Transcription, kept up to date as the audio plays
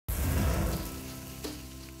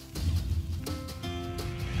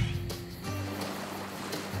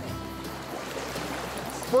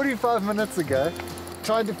45 minutes ago,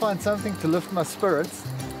 tried to find something to lift my spirits,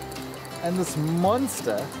 and this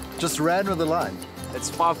monster just ran with the line. It's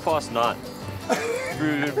 9:05.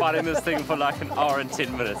 We've been fighting this thing for like an hour and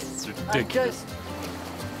 10 minutes. It's ridiculous.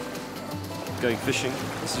 Going fishing,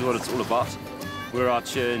 this is what it's all about. We're out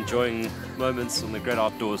here enjoying moments on the great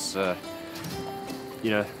outdoors.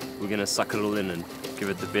 You know, we're gonna suck it all in and give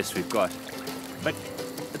it the best we've got. But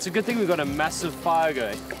it's a good thing we've got a massive fire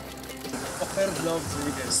going.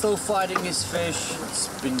 Still fighting his fish. It's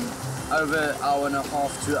been over an hour and a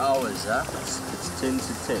half, 2 hours, huh? It's 10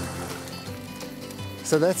 to 10.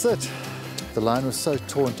 So that's it. The line was so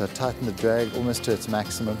taut, I tightened the drag almost to its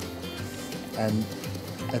maximum. And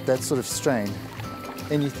at that sort of strain,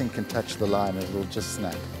 anything can touch the line and it'll just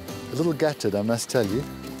snap. A little gutted, I must tell you.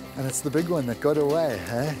 And it's the big one that got away,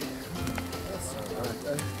 eh?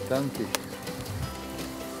 Dankie.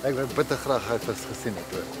 Ek wou bitter graag gou vis gesien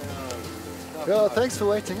het hoor. Yeah, thanks for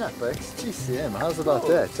waiting up, eh? GCM, how's about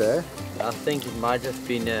that, eh? I think it might have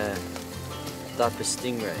been a type of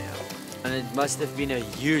stingray, and it must have been a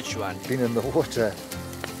huge one. Been in the water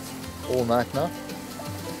all night now,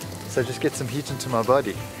 so just get some heat into my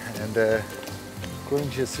body and go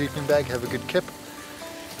into your sleeping bag, have a good kip,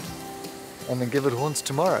 and then give it horns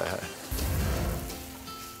tomorrow. Eh?